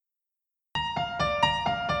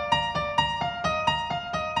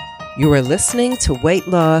You are listening to Weight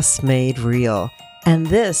Loss Made Real, and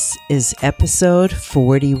this is episode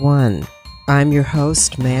 41. I'm your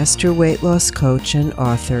host, Master Weight Loss Coach and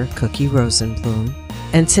author, Cookie Rosenblum,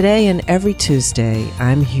 and today and every Tuesday,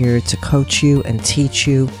 I'm here to coach you and teach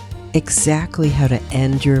you exactly how to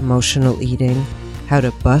end your emotional eating, how to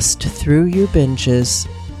bust through your binges,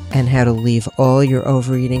 and how to leave all your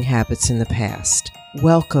overeating habits in the past.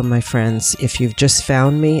 Welcome, my friends. If you've just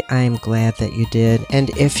found me, I am glad that you did. And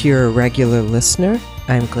if you're a regular listener,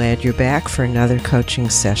 I'm glad you're back for another coaching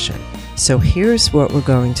session. So here's what we're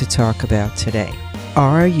going to talk about today.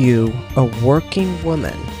 Are you a working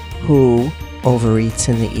woman who overeats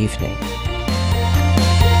in the evening?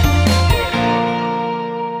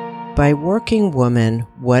 By working woman,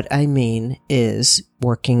 what I mean is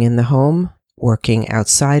working in the home, working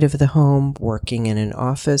outside of the home, working in an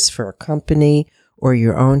office for a company or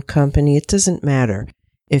your own company. It doesn't matter.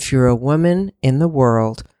 If you're a woman in the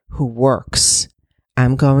world who works,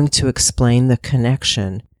 I'm going to explain the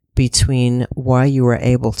connection between why you are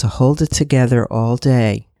able to hold it together all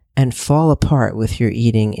day and fall apart with your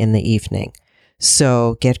eating in the evening.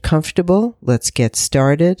 So get comfortable, let's get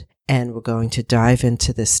started, and we're going to dive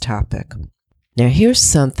into this topic. Now here's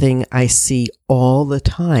something I see all the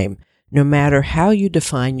time. No matter how you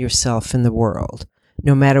define yourself in the world,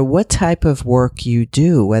 no matter what type of work you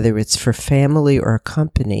do, whether it's for family or a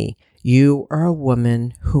company, you are a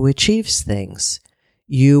woman who achieves things.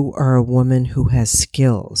 You are a woman who has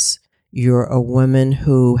skills. You're a woman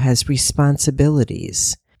who has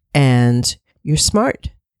responsibilities. And you're smart.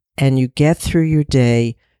 And you get through your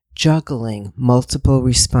day juggling multiple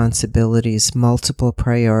responsibilities, multiple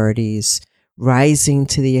priorities, rising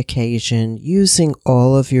to the occasion, using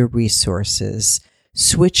all of your resources,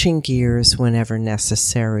 switching gears whenever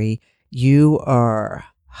necessary. You are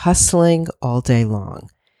hustling all day long,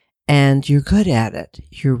 and you're good at it.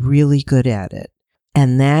 You're really good at it.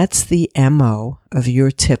 And that's the MO of your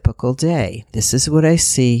typical day. This is what I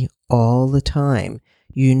see all the time.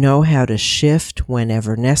 You know how to shift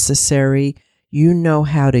whenever necessary. You know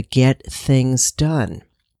how to get things done.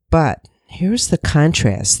 But here's the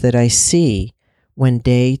contrast that I see when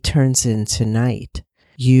day turns into night.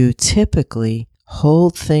 You typically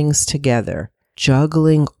hold things together,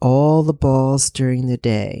 juggling all the balls during the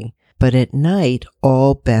day, but at night,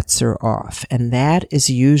 all bets are off. And that is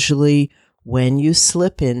usually when you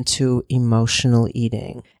slip into emotional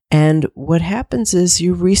eating. And what happens is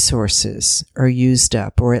your resources are used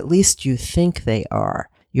up, or at least you think they are.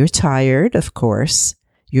 You're tired, of course.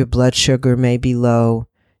 Your blood sugar may be low.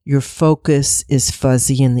 Your focus is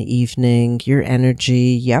fuzzy in the evening. Your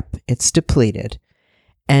energy, it's depleted.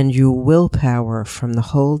 And your willpower from the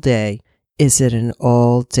whole day is at an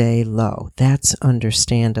all-day low. That's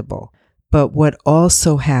understandable. But what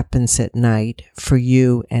also happens at night for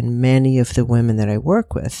you and many of the women that I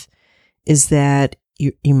work with is that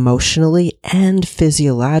you emotionally and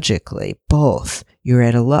physiologically, both, you're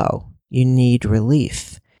at a low. You need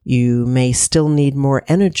relief. You may still need more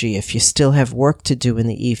energy if you still have work to do in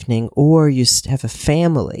the evening, or you have a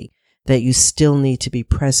family that you still need to be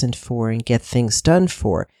present for and get things done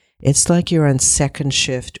for. It's like you're on second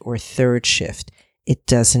shift or third shift. It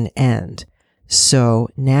doesn't end. So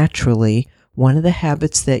naturally, one of the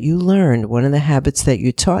habits that you learned, one of the habits that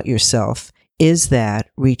you taught yourself is that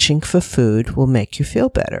reaching for food will make you feel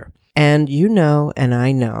better. And you know, and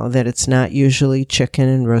I know, that it's not usually chicken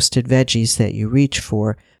and roasted veggies that you reach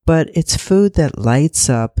for, but it's food that lights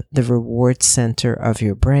up the reward center of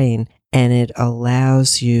your brain, and it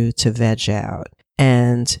allows you to veg out.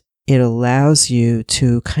 And it allows you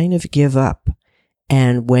to kind of give up.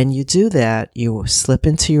 And when you do that, you slip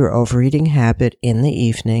into your overeating habit in the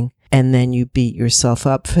evening, and then you beat yourself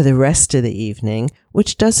up for the rest of the evening,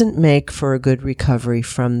 which doesn't make for a good recovery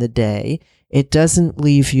from the day. It doesn't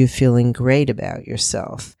leave you feeling great about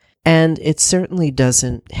yourself. And it certainly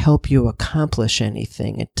doesn't help you accomplish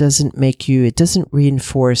anything. It doesn't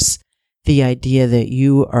reinforce the idea that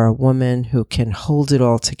you are a woman who can hold it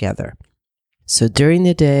all together. So during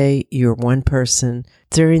the day, you're one person.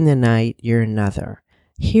 During the night, you're another.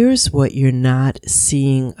 Here's what you're not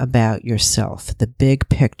seeing about yourself, the big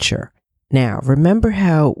picture. Now, remember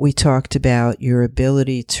how we talked about your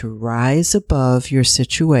ability to rise above your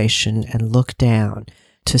situation and look down,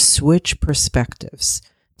 to switch perspectives,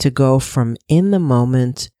 to go from in the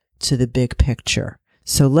moment to the big picture.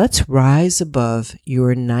 So let's rise above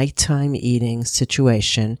your nighttime eating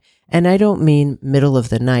situation. And I don't mean middle of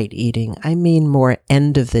the night eating. I mean more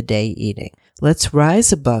end of the day eating. Let's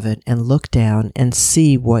rise above it and look down and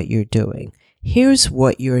see what you're doing. Here's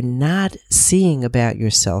what you're not seeing about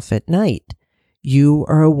yourself at night. You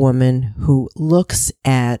are a woman who looks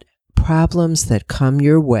at problems that come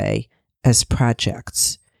your way as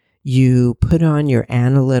projects. You put on your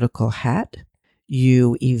analytical hat,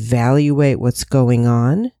 you evaluate what's going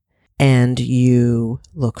on, and you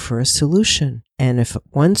look for a solution. And if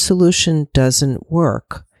one solution doesn't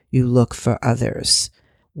work, you look for others.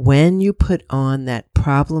 When you put on that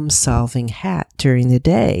problem-solving hat during the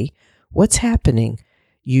day, what's happening?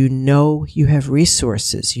 You know you have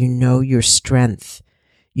resources. You know your strength.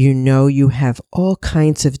 You know you have all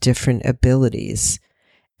kinds of different abilities.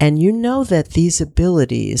 And you know that these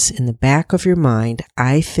abilities in the back of your mind,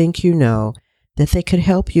 I think you know that they could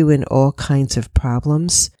help you in all kinds of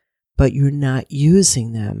problems, but you're not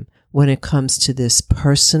using them when it comes to this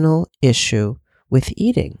personal issue with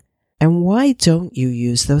eating. And why don't you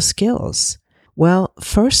use those skills? Well,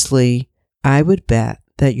 firstly, I would bet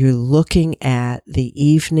that you're looking at the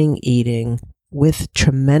evening eating with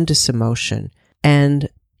tremendous emotion, and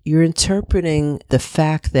you're interpreting the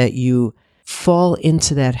fact that you fall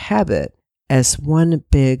into that habit as one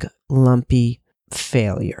big lumpy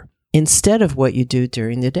failure, instead of what you do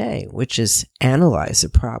during the day, which is analyze a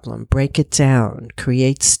problem, break it down,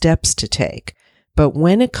 create steps to take. But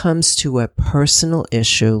when it comes to a personal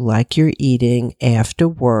issue like you're eating after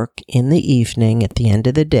work in the evening at the end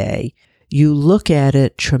of the day, you look at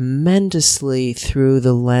it tremendously through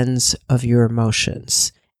the lens of your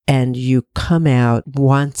emotions, and you come out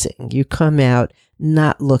wanting. You come out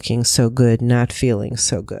not looking so good, not feeling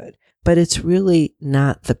so good. But it's really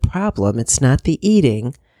not the problem. It's not the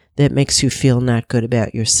eating that makes you feel not good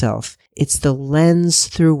about yourself. It's the lens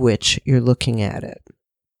through which you're looking at it.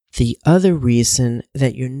 The other reason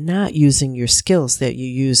that you're not using your skills that you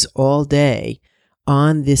use all day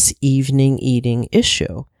on this evening eating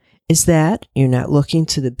issue is that you're not looking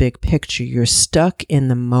to the big picture. You're stuck in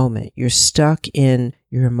the moment. You're stuck in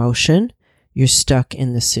your emotion. You're stuck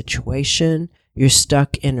in the situation. You're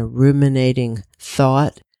stuck in a ruminating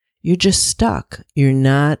thought. You're just stuck. You're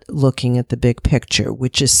not looking at the big picture,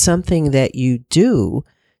 which is something that you do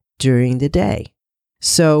during the day.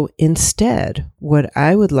 So instead, what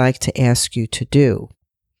I would like to ask you to do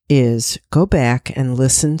is go back and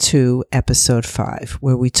listen to episode 5,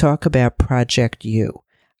 where we talk about Project U.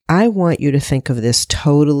 I want you to think of this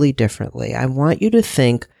totally differently. I want you to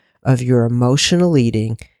think of your emotional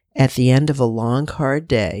eating at the end of a long, hard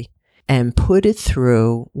day and put it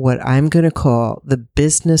through what I'm going to call the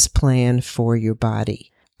business plan for your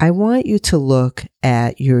body. I want you to look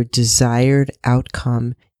at your desired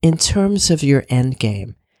outcome in terms of your end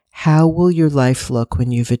game. How will your life look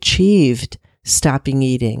when you've achieved stopping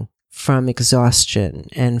eating from exhaustion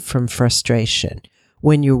and from frustration,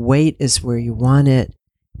 when your weight is where you want it,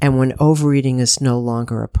 and when overeating is no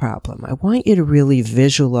longer a problem? I want you to really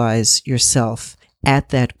visualize yourself at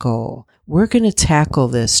that goal. We're going to tackle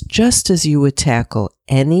this just as you would tackle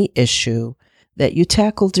any issue that you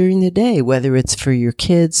tackle during the day, whether it's for your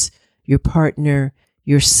kids, your partner,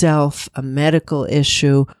 yourself, a medical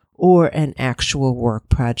issue, or an actual work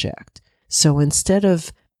project. So instead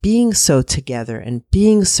of being so together and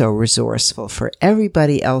being so resourceful for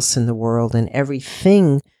everybody else in the world and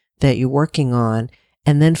everything that you're working on,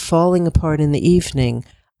 and then falling apart in the evening,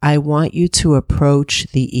 I want you to approach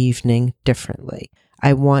the evening differently.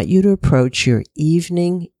 I want you to approach your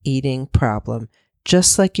evening eating problem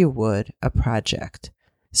just like you would a project.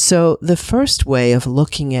 So the first way of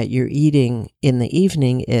looking at your eating in the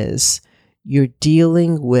evening is you're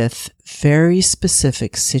dealing with very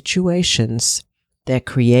specific situations that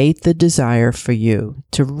create the desire for you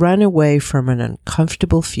to run away from an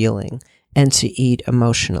uncomfortable feeling and to eat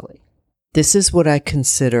emotionally. This is what I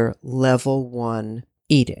consider level 1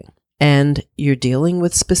 eating. And you're dealing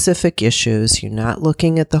with specific issues. You're not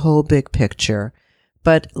looking at the whole big picture.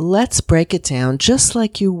 But let's break it down just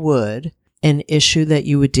like you would an issue that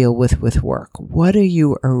you would deal with work. What are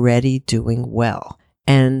you already doing well?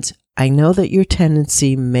 And I know that your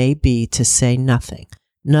tendency may be to say nothing.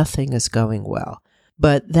 Nothing is going well.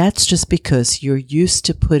 But that's just because you're used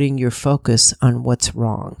to putting your focus on what's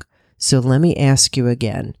wrong. So let me ask you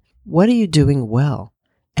again, what are you doing well?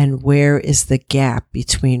 And where is the gap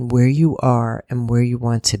between where you are and where you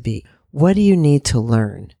want to be? What do you need to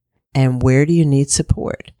learn? And where do you need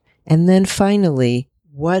support? And then finally,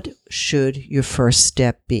 what should your first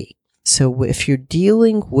step be? So if you're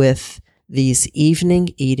dealing with these evening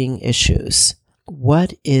eating issues,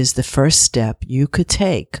 what is the first step you could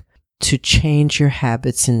take to change your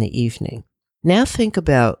habits in the evening? Now think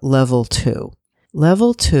about level 2.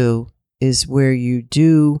 Level 2 is where you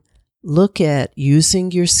do look at using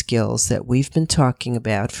your skills that we've been talking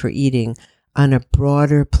about for eating on a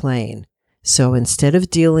broader plane. So instead of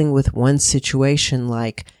dealing with one situation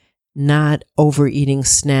like not overeating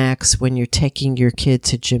snacks when you're taking your kid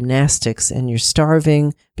to gymnastics and you're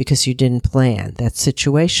starving because you didn't plan. That's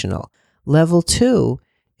situational. Level 2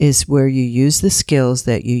 is where you use the skills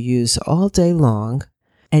that you use all day long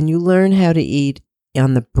and you learn how to eat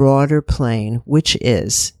on the broader plane, which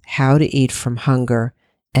is how to eat from hunger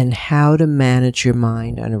and how to manage your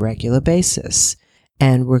mind on a regular basis.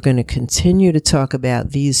 And we're going to continue to talk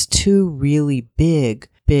about these two really big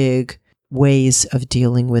ways of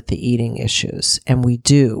dealing with the eating issues. And we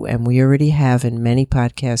do, and we already have in many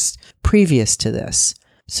podcasts previous to this.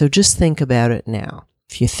 So just think about it now.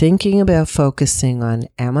 If you're thinking about focusing on,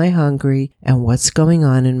 am I hungry and what's going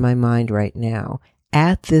on in my mind right now?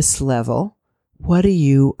 At this level, what are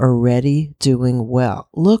you already doing well?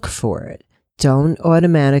 Look for it. Don't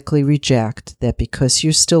automatically reject that because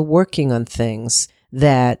you're still working on things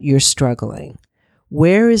that you're struggling.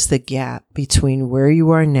 Where is the gap between where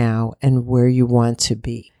you are now and where you want to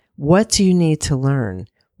be? What do you need to learn?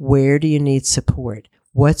 Where do you need support?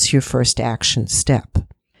 What's your first action step?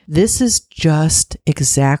 This is just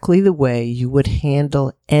exactly the way you would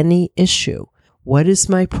handle any issue. What is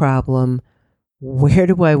my problem? Where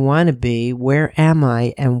do I want to be? Where am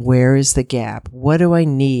I? And where is the gap? What do I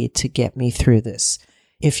need to get me through this?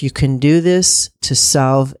 If you can do this to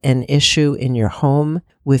solve an issue in your home,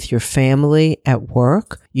 with your family, at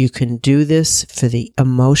work, you can do this for the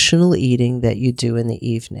emotional eating that you do in the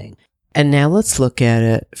evening. And now let's look at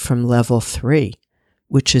it from level 3,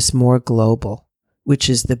 which is more global, which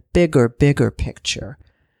is the bigger picture,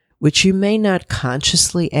 which you may not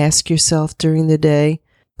consciously ask yourself during the day,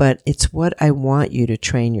 but it's what I want you to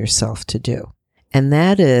train yourself to do. And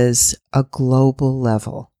that is a global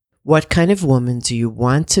level. What kind of woman do you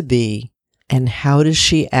want to be, and how does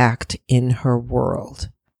she act in her world?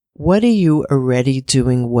 What are you already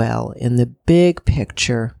doing well in the big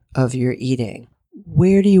picture of your eating?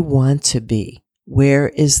 Where do you want to be? Where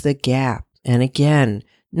is the gap? And again,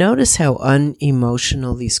 notice how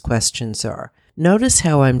unemotional these questions are. Notice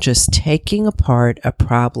how I'm just taking apart a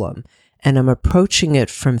problem and I'm approaching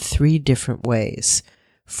it from 3 different ways.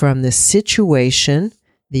 From the situation,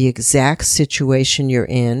 the exact situation you're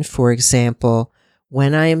in. For example,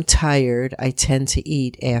 when I am tired, I tend to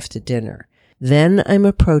eat after dinner. Then I'm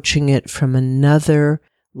approaching it from another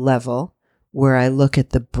level where I look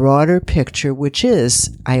at the broader picture, which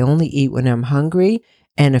is I only eat when I'm hungry.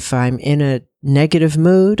 And if I'm in a negative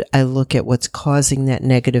mood, I look at what's causing that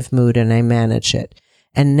negative mood and I manage it.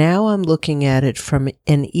 And now I'm looking at it from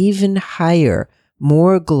an even higher,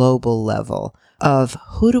 more global level of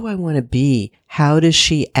who do I want to be? How does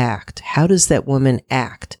she act? How does that woman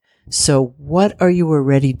act? So what are you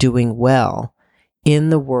already doing well in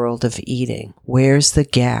the world of eating? Where's the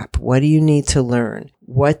gap? What do you need to learn?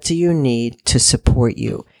 What do you need to support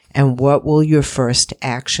you? And what will your first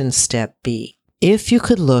action step be? If you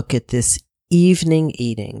could look at this evening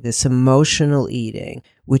eating, this emotional eating,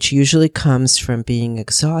 which usually comes from being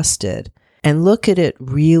exhausted, and look at it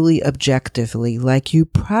really objectively like you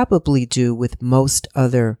probably do with most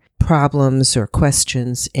other problems or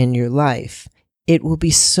questions in your life, it will be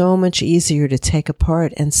so much easier to take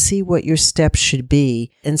apart and see what your steps should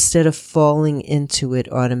be instead of falling into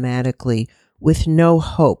it automatically with no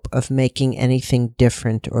hope of making anything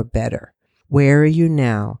different or better. Where are you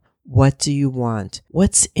now? What do you want?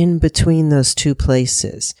 What's in between those 2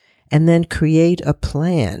 places? And then create a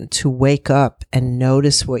plan to wake up and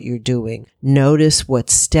notice what you're doing. Notice what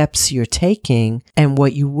steps you're taking and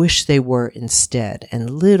what you wish they were instead. And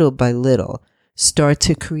little by little, start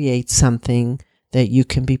to create something that you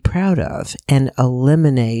can be proud of and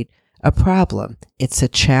eliminate a problem. It's a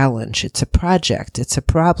challenge. It's a project. It's a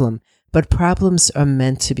problem. But problems are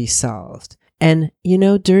meant to be solved. And,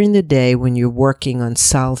 during the day when you're working on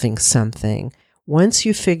solving something, once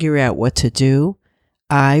you figure out what to do,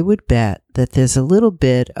 I would bet that there's a little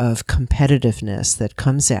bit of competitiveness that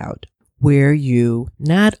comes out where you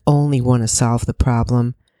not only want to solve the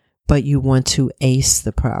problem, but you want to ace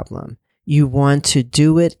the problem. You want to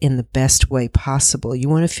do it in the best way possible. You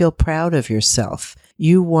want to feel proud of yourself.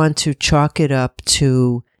 You want to chalk it up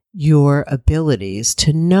to your abilities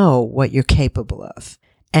to know what you're capable of.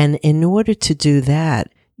 And in order to do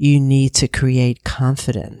that, you need to create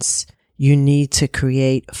confidence. You need to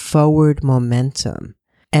create forward momentum.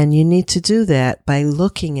 And you need to do that by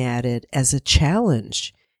looking at it as a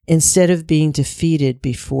challenge instead of being defeated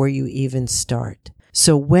before you even start.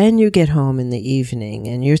 So when you get home in the evening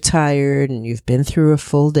and you're tired and you've been through a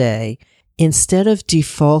full day, instead of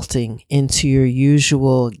defaulting into your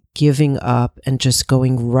usual giving up and just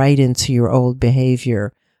going right into your old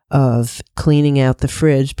behavior of cleaning out the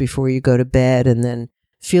fridge before you go to bed and then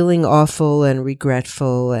feeling awful and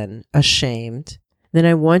regretful and ashamed, then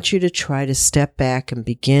I want you to try to step back and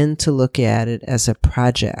begin to look at it as a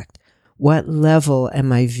project. What level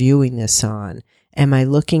am I viewing this on? Am I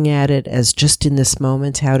looking at it as just in this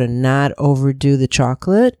moment how to not overdo the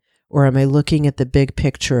chocolate? Or am I looking at the big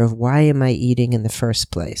picture of why am I eating in the first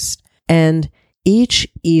place? And each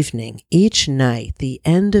evening, each night, the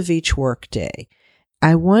end of each workday,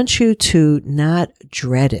 I want you to not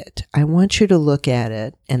dread it. I want you to look at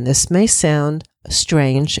it, and this may sound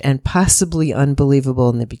strange and possibly unbelievable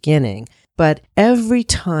in the beginning, but every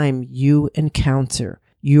time you encounter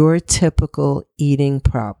your typical eating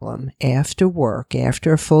problem after work,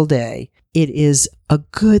 after a full day, it is a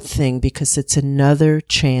good thing because it's another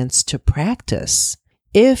chance to practice.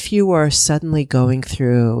 If you are suddenly going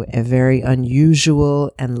through a very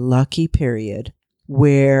unusual and lucky period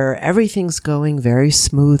where everything's going very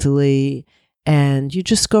smoothly and you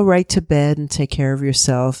just go right to bed and take care of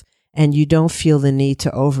yourself and you don't feel the need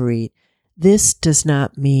to overeat, this does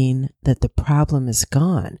not mean that the problem is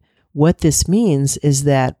gone. What this means is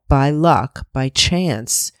that by luck, by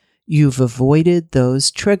chance, you've avoided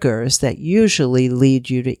those triggers that usually lead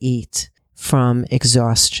you to eat from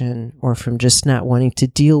exhaustion or from just not wanting to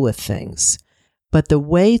deal with things. But the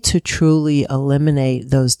way to truly eliminate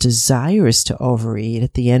those desires to overeat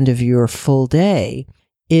at the end of your full day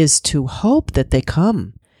is to hope that they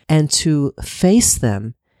come and to face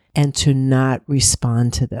them and to not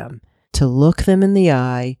respond to them, to look them in the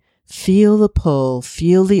eye, feel the pull,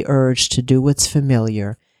 feel the urge to do what's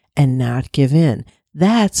familiar and not give in.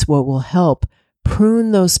 That's what will help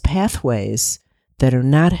prune those pathways that are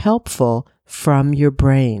not helpful from your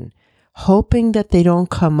brain. Hoping that they don't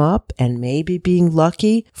come up and maybe being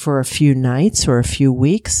lucky for a few nights or a few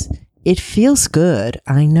weeks. It feels good,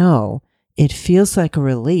 I know. It feels like a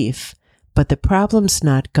relief, but the problem's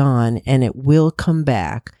not gone and it will come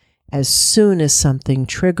back as soon as something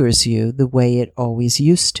triggers you the way it always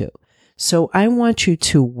used to. So I want you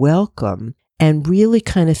to welcome and really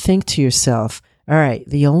kind of think to yourself, all right,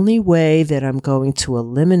 the only way that I'm going to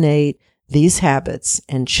eliminate these habits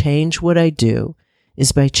and change what I do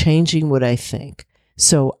is by changing what I think.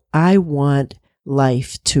 So I want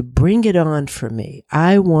life to bring it on for me.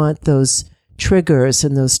 I want those triggers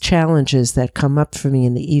and those challenges that come up for me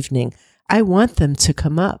in the evening. I want them to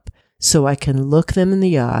come up so I can look them in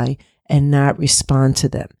the eye and not respond to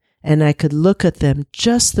them. And I could look at them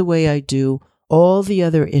just the way I do all the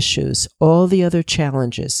other issues, all the other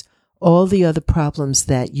challenges, all the other problems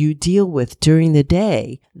that you deal with during the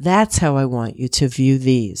day. That's how I want you to view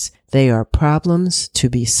these. They are problems to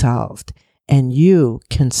be solved, and you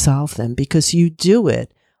can solve them because you do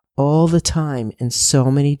it all the time in so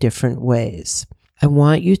many different ways. I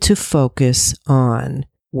want you to focus on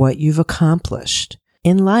what you've accomplished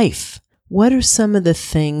in life. What are some of the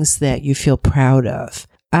things that you feel proud of?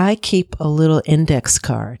 I keep a little index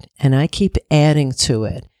card and I keep adding to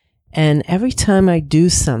it. And every time I do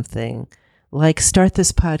something, like start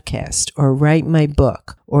this podcast or write my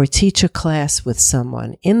book or teach a class with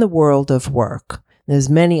someone in the world of work, there's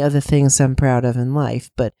many other things I'm proud of in life,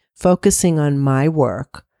 but focusing on my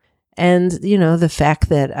work and, the fact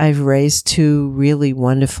that I've raised 2 really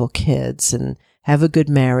wonderful kids and have a good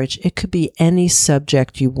marriage, it could be any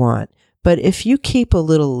subject you want. But if you keep a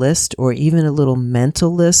little list or even a little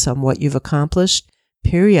mental list on what you've accomplished,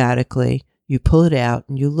 periodically you pull it out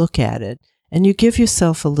and you look at it and you give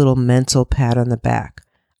yourself a little mental pat on the back.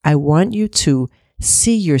 I want you to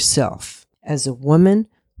see yourself as a woman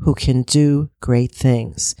who can do great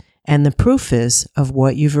things. And the proof is of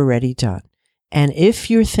what you've already done. And if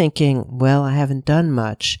you're thinking, well, I haven't done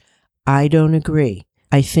much, I don't agree.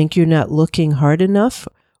 I think you're not looking hard enough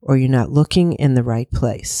or you're not looking in the right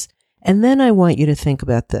place. And then I want you to think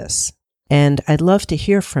about this. And I'd love to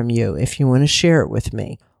hear from you if you want to share it with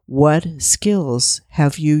me. What skills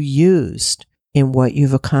have you used in what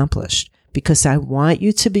you've accomplished? Because I want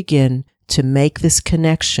you to begin to make this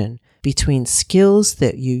connection between skills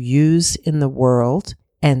that you use in the world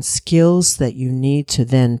and skills that you need to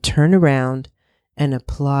then turn around and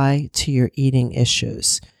apply to your eating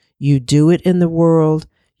issues. You do it in the world,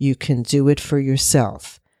 you can do it for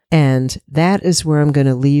yourself. And that is where I'm going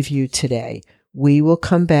to leave you today. We will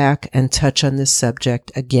come back and touch on this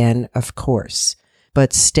subject again, of course.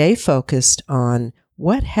 But stay focused on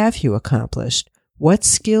what have you accomplished? What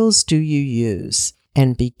skills do you use?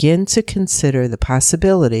 And begin to consider the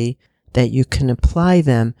possibility that you can apply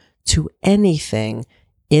them to anything,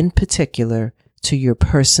 in particular to your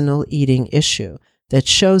personal eating issue that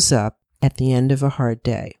shows up at the end of a hard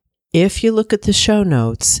day. If you look at the show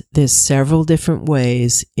notes, there's several different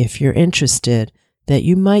ways, if you're interested, that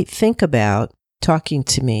you might think about talking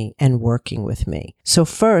to me and working with me. So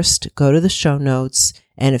first, go to the show notes,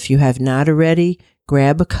 and if you have not already,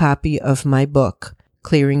 grab a copy of my book,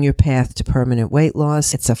 Clearing Your Path to Permanent Weight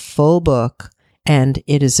Loss. It's a full book, and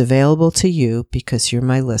it is available to you because you're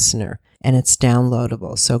my listener, and it's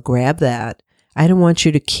downloadable. So grab that. I don't want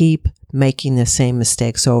you to keep making the same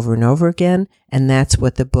mistakes over and over again, and that's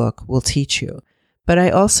what the book will teach you. But I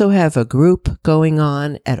also have a group going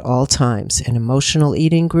on at all times, an emotional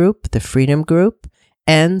eating group, the Freedom Group,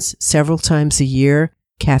 and several times a year,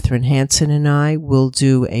 Catherine Hansen and I will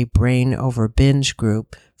do a Brain Over Binge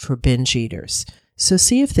group for binge eaters. So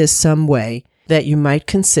see if there's some way that you might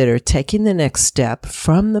consider taking the next step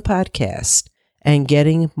from the podcast and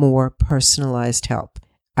getting more personalized help.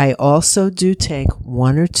 I also do take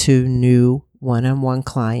 1 or 2 new one-on-one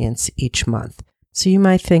clients each month. So you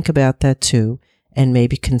might think about that too, and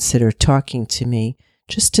maybe consider talking to me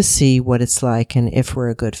just to see what it's like and if we're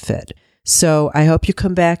a good fit. So I hope you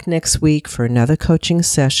come back next week for another coaching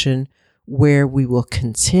session where we will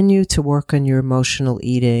continue to work on your emotional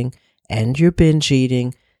eating and your binge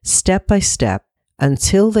eating step by step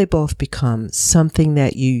until they both become something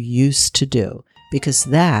that you used to do, because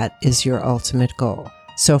that is your ultimate goal.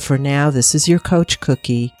 So for now, this is your Coach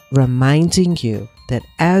Cookie reminding you that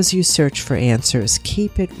as you search for answers,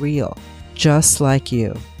 keep it real, just like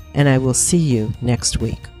you. And I will see you next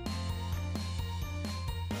week.